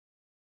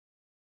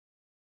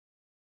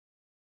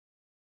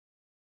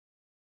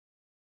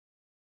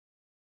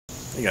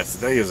Hey guys,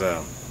 today is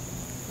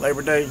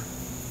Labor Day,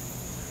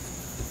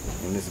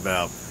 and it's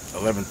about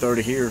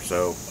 11:30 here,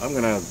 so I'm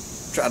gonna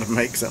try to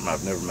make something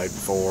I've never made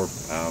before.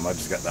 I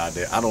just got the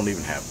idea. I don't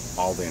even have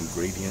all the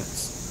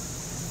ingredients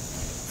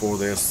for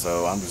this,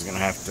 so I'm just gonna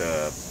have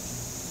to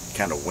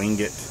kind of wing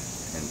it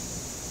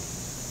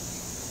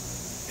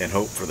and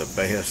hope for the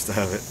best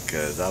of it,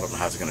 because I don't know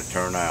how it's gonna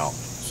turn out.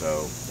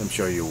 So let me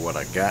show you what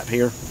I got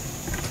here.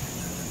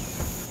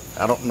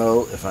 I don't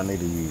know if I need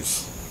to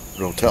use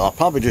Rotel. I'll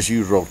probably just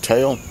use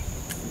Rotel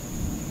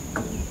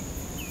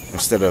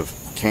instead of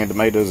canned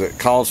tomatoes. It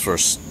calls for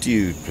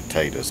stewed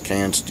potatoes,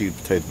 canned stewed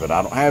potatoes, but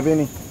I don't have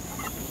any,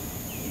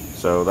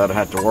 so that'll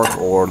have to work,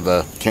 or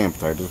the canned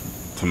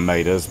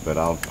tomatoes, but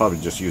I'll probably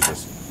just use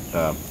this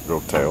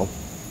Rotel.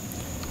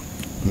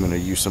 I'm going to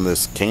use some of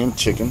this canned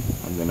chicken.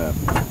 I'm going to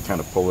kind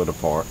of pull it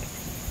apart.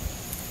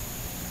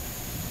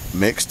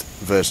 Mixed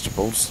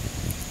vegetables.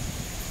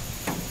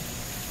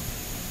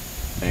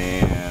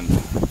 And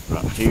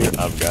right here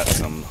I've got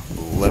some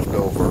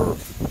leftover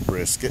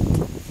brisket.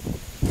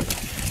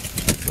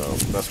 So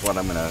that's what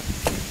I'm going to,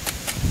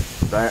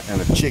 that and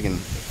the chicken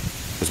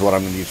is what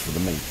I'm going to use for the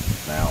meat.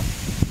 Now,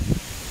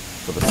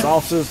 for the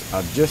sauces,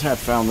 I just had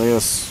found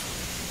this,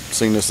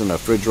 seen this in the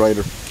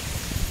refrigerator.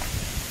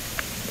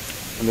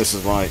 And this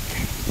is like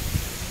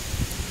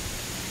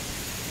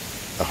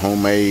a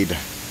homemade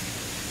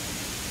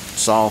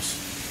sauce.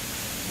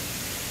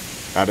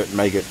 I didn't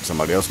make it,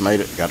 somebody else made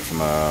it. Got it from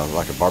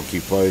like a barbecue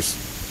place.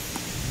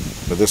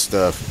 But this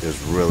stuff is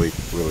really,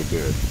 really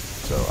good.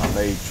 So I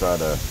may try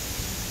to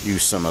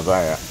use some of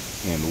that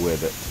in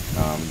with it.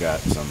 Got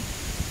some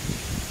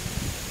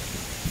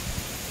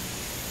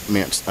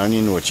minced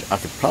onion, which I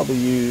could probably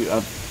use. I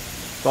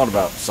thought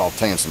about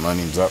sauteing some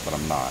onions up, but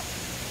I'm not.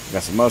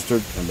 Got some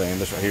mustard, and then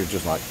this right here is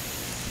just like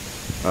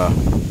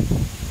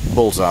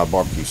bullseye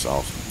barbecue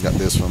sauce. Got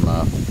this from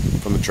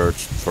the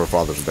church for a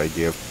Father's Day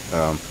gift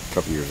a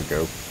couple years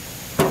ago.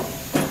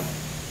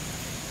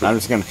 And I'm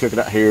just going to cook it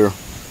out here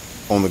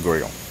on the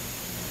grill.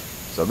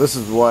 So this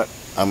is what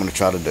I'm going to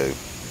try to do.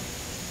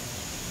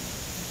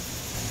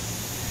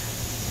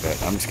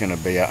 But I'm just going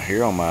to be out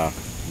here on my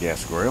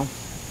gas grill.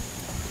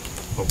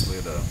 Hopefully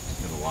it'll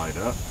light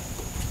up.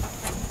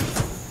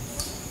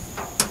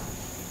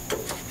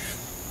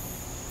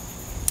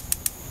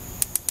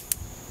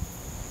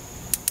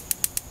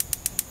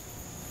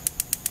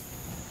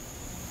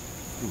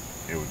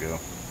 Here we go.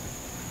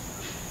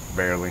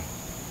 Barely.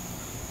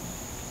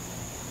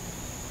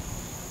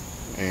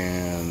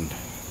 And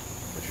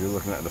if you're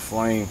looking at the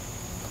flame,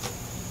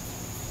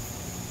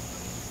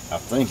 I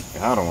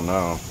don't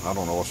know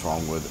what's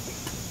wrong with it.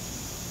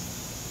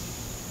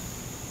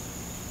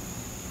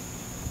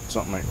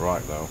 Something ain't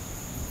right though.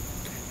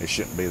 It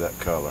shouldn't be that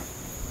color.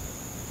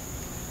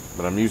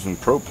 But I'm using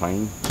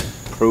propane.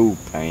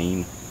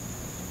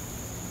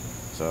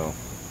 So,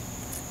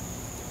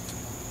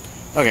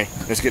 okay,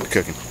 let's get to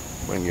cooking.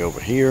 Bring you over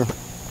here.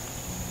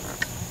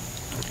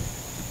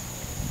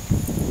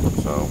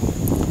 So,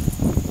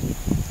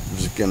 I'm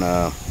just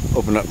gonna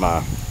open up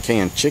my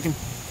canned chicken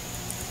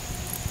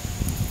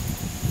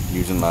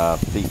using my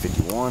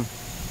P51.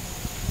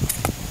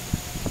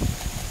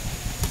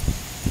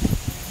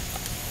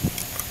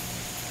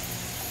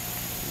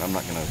 I'm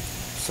not gonna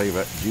save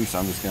that juice.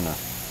 I'm just gonna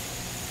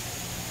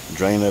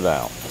drain it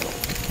out.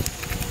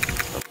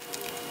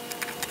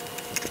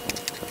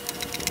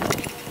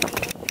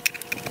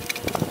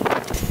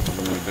 What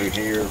I'm gonna do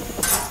here,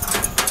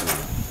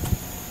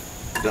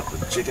 dump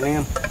the chicken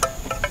in.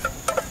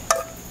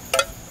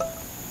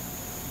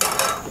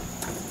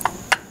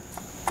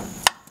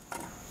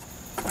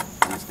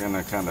 I'm just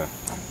gonna kind of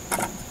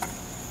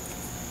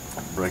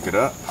break it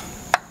up.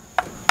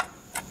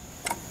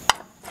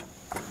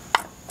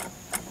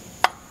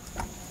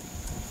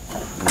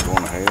 I'm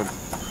going ahead.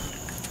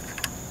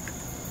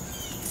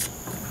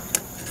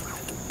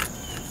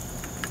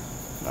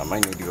 I may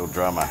need to go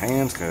dry my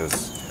hands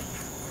because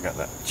I got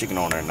that chicken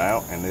on there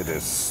now and it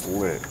is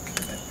slick.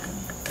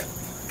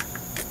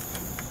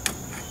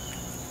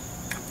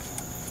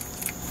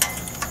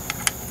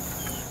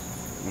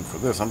 And for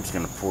this, I'm just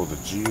going to pour the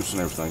juice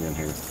and everything in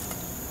here.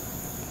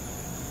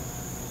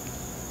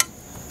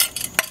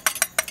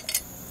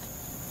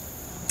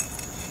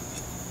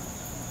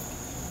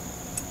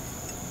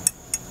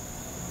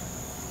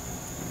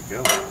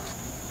 There we go.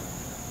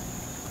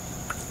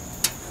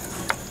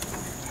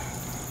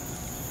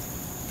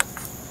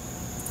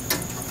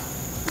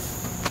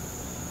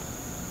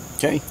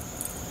 Okay,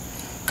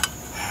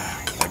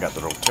 I got the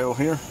Rotel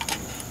here.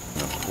 I'm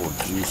going to pour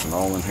juice and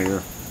all in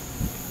here.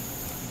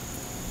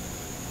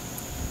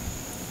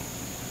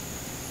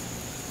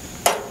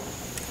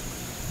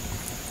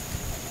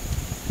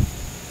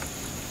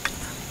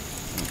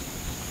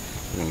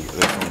 We're going to get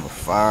this on the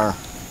fire.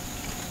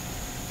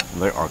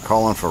 They are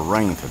calling for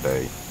rain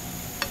today.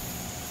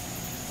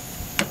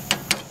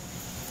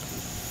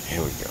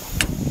 Here we go.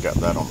 Got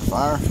that on the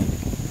fire.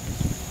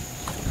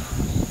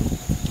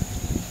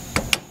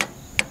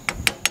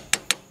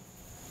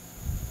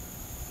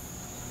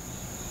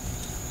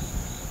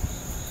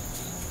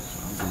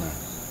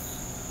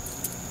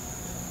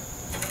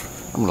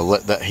 I'm gonna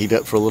let that heat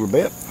up for a little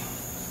bit.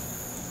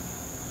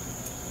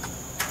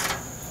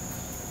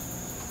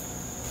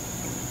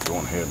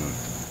 Going ahead and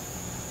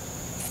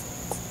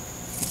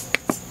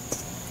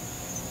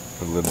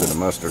put a little bit of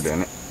mustard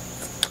in it.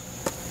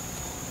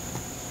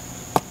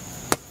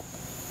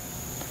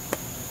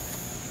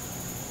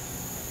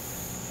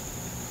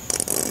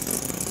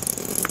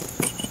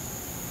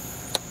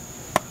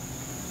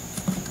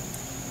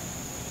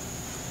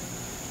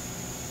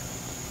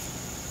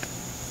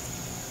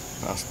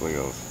 Possibly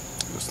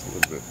just a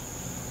little bit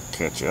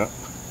ketchup.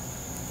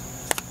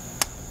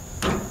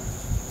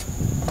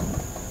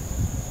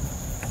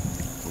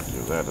 We'll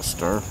give that a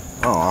stir.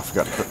 Oh, I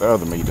forgot to put the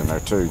other meat in there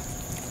too.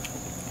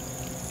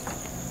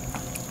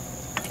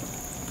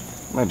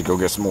 I had to go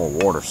get some more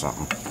water or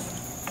something.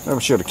 Maybe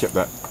should have kept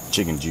that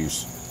chicken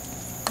juice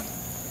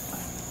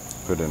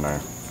put in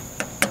there.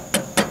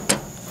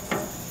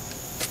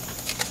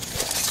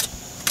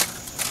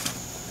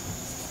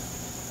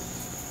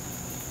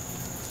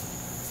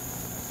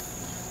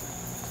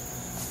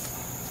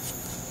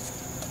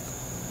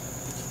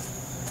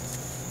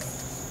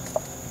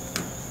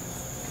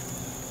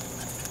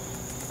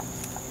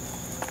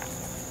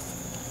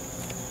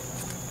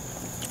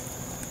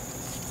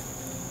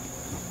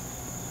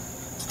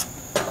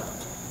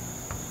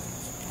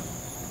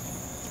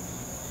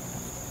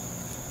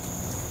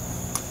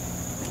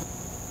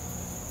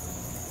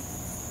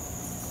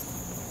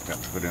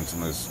 Got to put in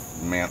some of this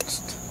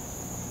minced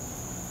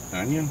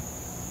onion.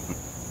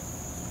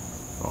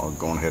 So I'll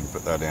go ahead and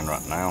put that in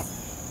right now.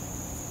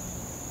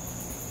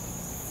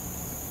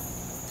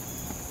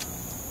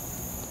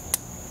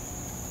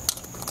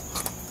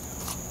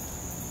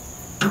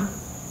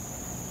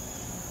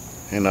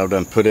 And I've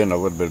done put in a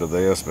little bit of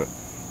this, but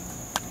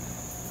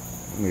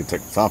I need to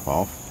take the top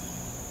off.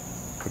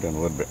 Put in a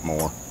little bit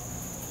more.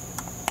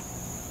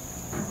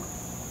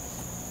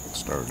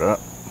 Stir it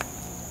up.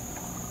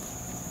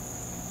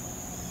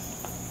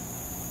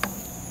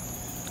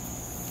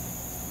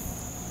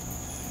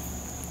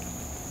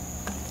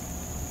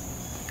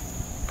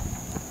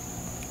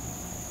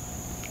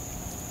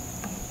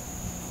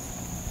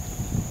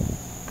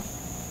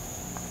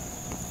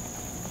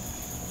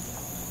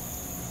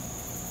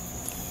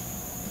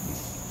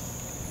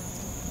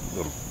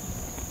 Little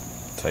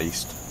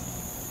taste.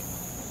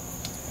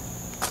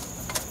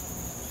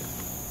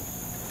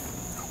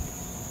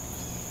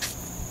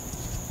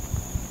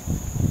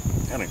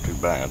 That ain't too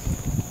bad.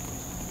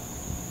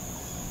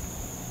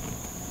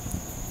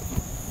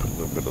 Put a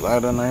little bit of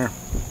that in there.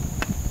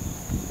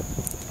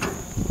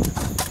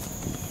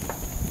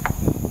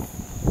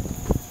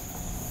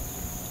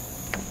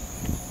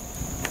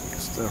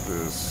 This stuff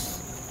is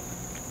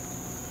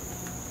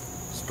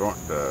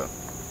starting to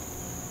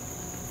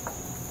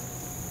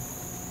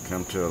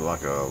come to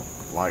like a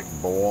light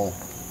boil.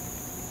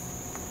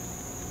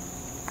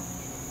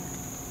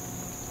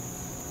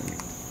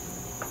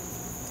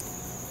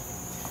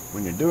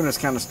 When you're doing this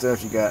kind of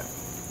stuff, you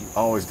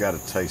always got to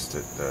taste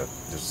it.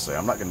 Just to say,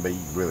 I'm not going to be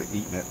really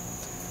eating it.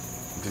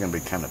 I'm just going to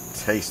be kind of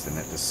tasting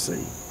it to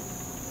see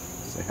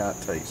how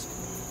it tastes.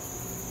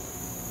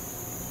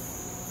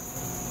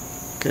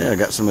 Okay, I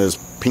got some of this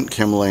pink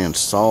Himalayan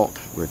salt,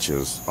 which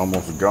is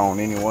almost gone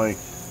anyway.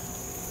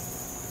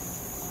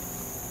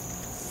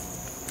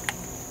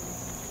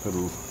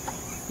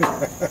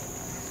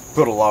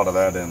 Put a lot of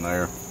that in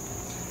there.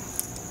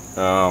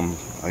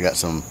 I got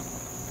some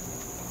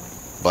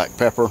black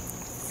pepper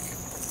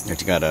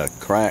that you gotta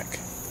crack.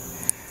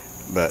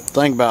 But the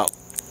thing about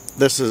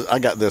this is, I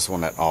got this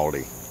one at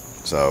Aldi.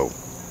 So,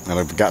 and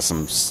I've got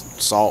some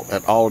salt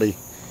at Aldi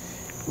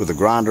with a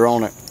grinder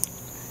on it.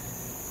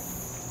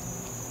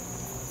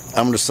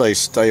 I'm gonna say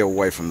stay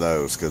away from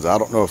those, because I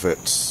don't know if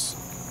it's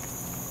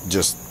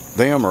just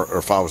them or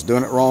if I was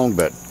doing it wrong,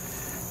 but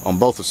on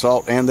both the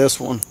salt and this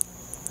one,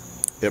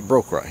 it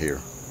broke right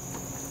here.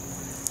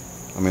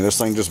 I mean, this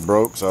thing just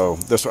broke. So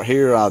this right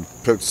here, I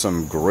put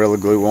some Gorilla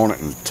Glue on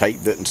it and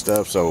taped it and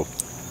stuff. So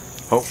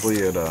hopefully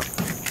it'll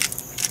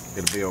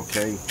be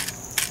okay.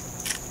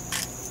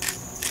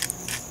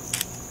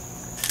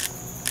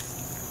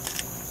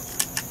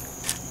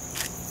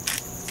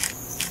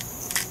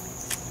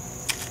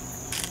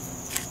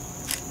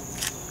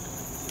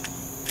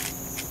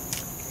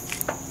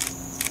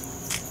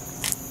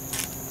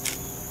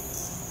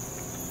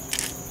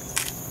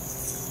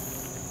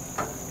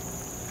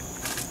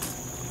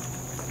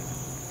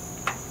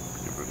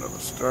 Another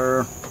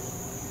stir.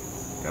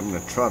 I'm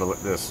going to try to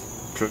let this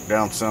cook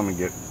down some and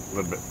get a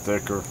little bit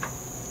thicker.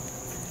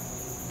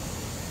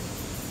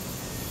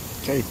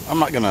 Okay, I'm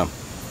not going to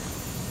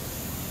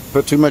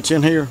put too much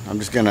in here. I'm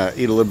just going to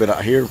eat a little bit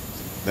out here.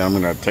 Then I'm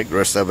going to take the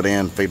rest of it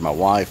in, feed my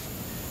wife.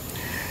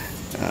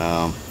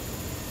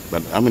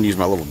 But I'm going to use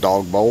my little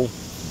dog bowl.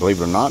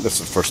 Believe it or not, this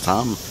is the first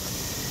time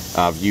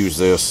I've used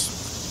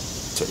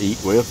this to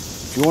eat with.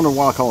 If you wonder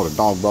why I call it a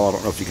dog bowl, I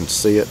don't know if you can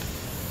see it.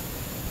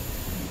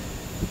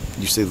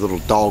 You see the little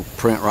dog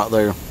print right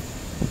there.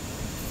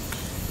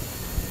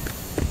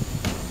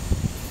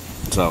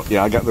 So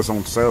yeah, I got this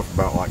on sale for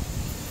about like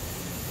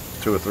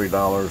 $2 or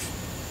 $3.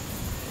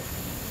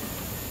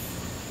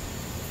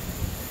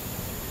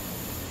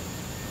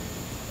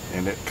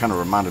 and it kind of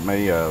reminded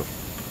me of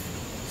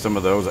some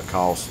of those that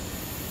cost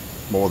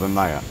more than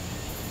that.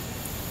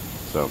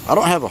 So I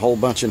don't have a whole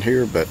bunch in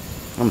here, but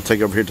I'm gonna take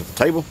it over here to the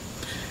table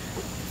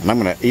and I'm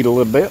gonna eat a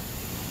little bit.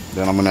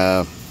 Then I'm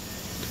gonna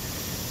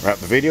wrap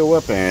the video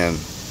up and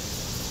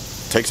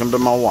take some to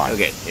my wife.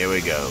 Okay, here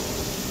we go.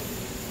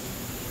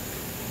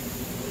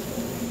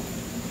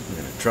 I'm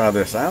gonna try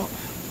this out.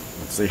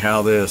 Let's see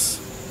how this,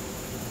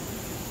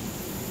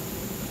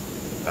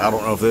 I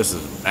don't know if this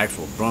is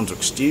actual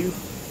Brunswick stew,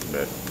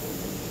 but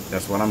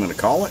that's what I'm gonna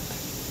call it.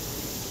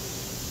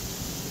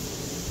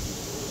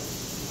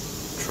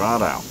 Try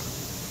it out.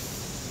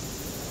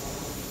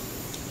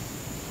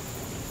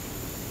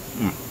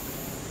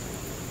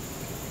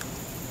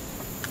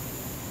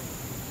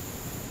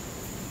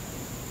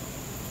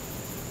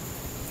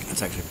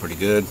 That's actually pretty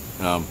good.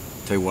 Tell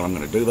you what I'm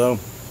going to do though.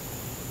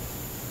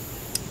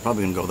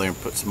 Probably going to go there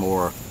and put some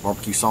more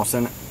barbecue sauce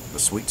in it, the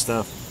sweet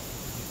stuff.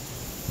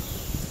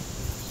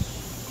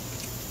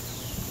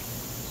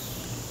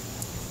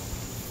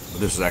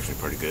 But this is actually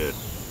pretty good.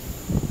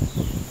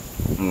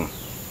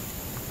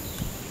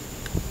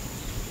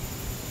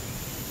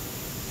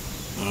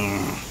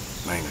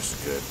 Man, this is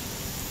good.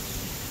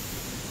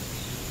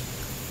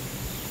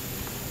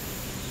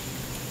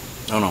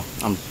 Oh no,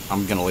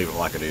 I'm gonna leave it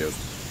like it is.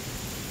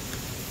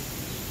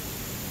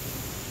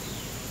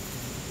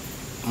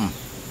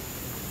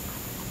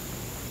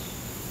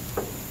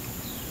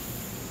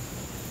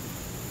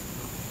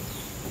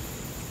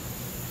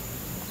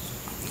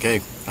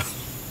 Okay,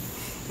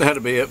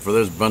 that'll be it for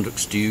this Brunswick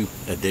stew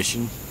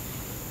edition.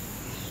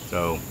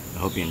 So I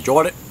hope you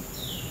enjoyed it.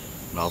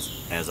 Well,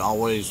 as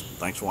always,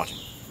 thanks for watching.